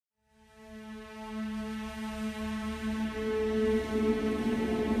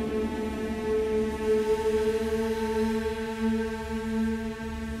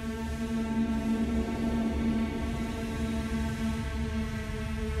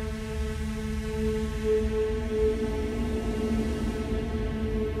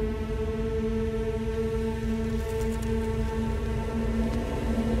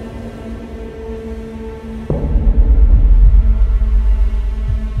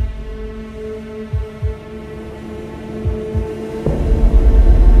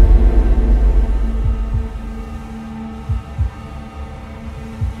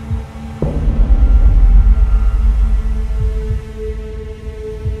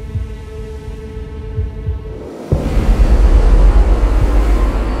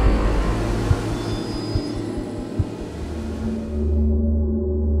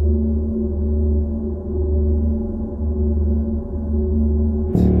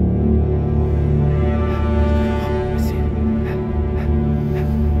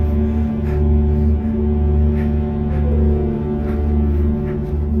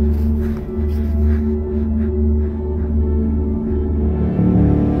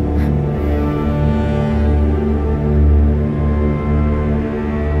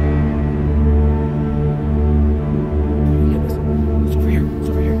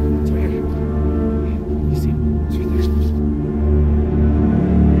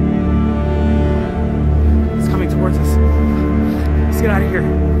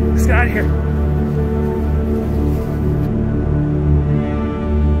Let's get out of here.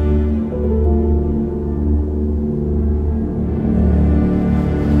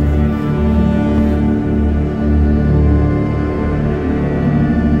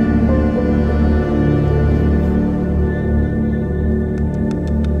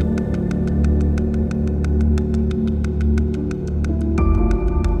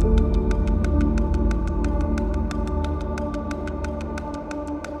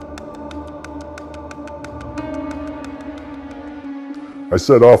 I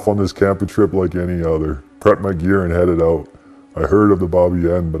set off on this camping trip like any other, prepped my gear and headed out. I heard of the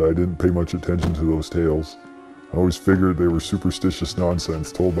Bobby N, but I didn't pay much attention to those tales. I always figured they were superstitious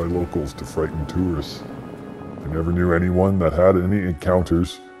nonsense told by locals to frighten tourists. I never knew anyone that had any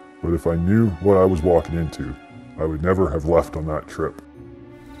encounters, but if I knew what I was walking into, I would never have left on that trip.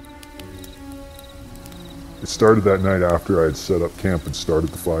 It started that night after I had set up camp and started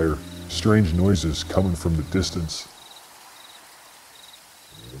the fire. Strange noises coming from the distance.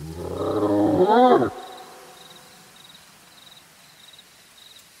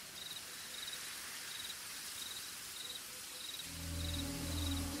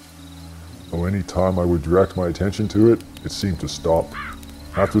 Oh, any time I would direct my attention to it, it seemed to stop.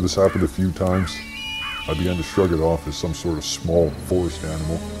 After this happened a few times, I began to shrug it off as some sort of small forest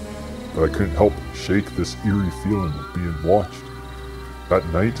animal, but I couldn't help shake this eerie feeling of being watched. That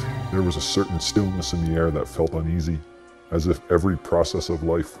night, there was a certain stillness in the air that felt uneasy, as if every process of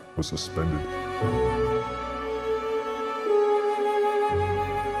life was suspended.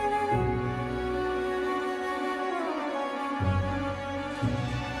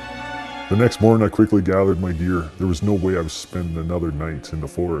 The next morning, I quickly gathered my gear. There was no way I was spending another night in the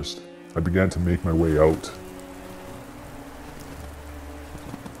forest. I began to make my way out.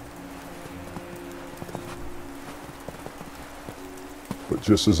 But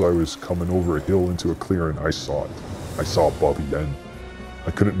just as I was coming over a hill into a clearing, I saw it. I saw Bobby N.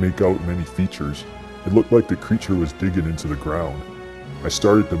 I couldn't make out many features. It looked like the creature was digging into the ground. I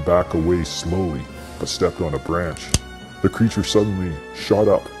started to back away slowly, but stepped on a branch. The creature suddenly shot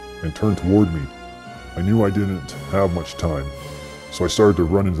up and turned toward me. I knew I didn't have much time, so I started to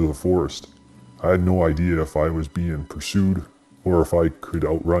run into the forest. I had no idea if I was being pursued or if I could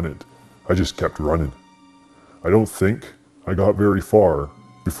outrun it. I just kept running. I don't think I got very far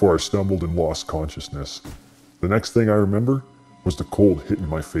before I stumbled and lost consciousness. The next thing I remember was the cold hitting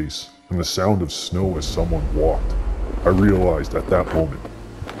my face and the sound of snow as someone walked. I realized at that moment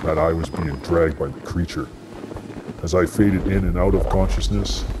that I was being dragged by the creature. As I faded in and out of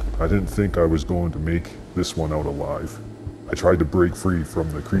consciousness, I didn't think I was going to make this one out alive. I tried to break free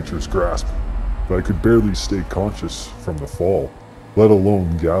from the creature's grasp, but I could barely stay conscious from the fall, let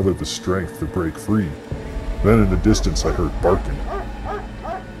alone gather the strength to break free. Then in the distance I heard barking.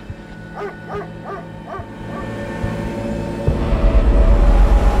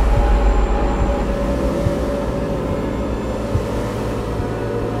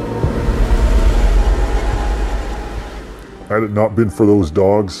 Had it not been for those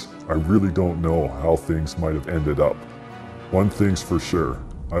dogs, I really don't know how things might have ended up. One thing's for sure,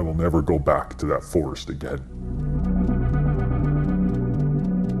 I will never go back to that forest again.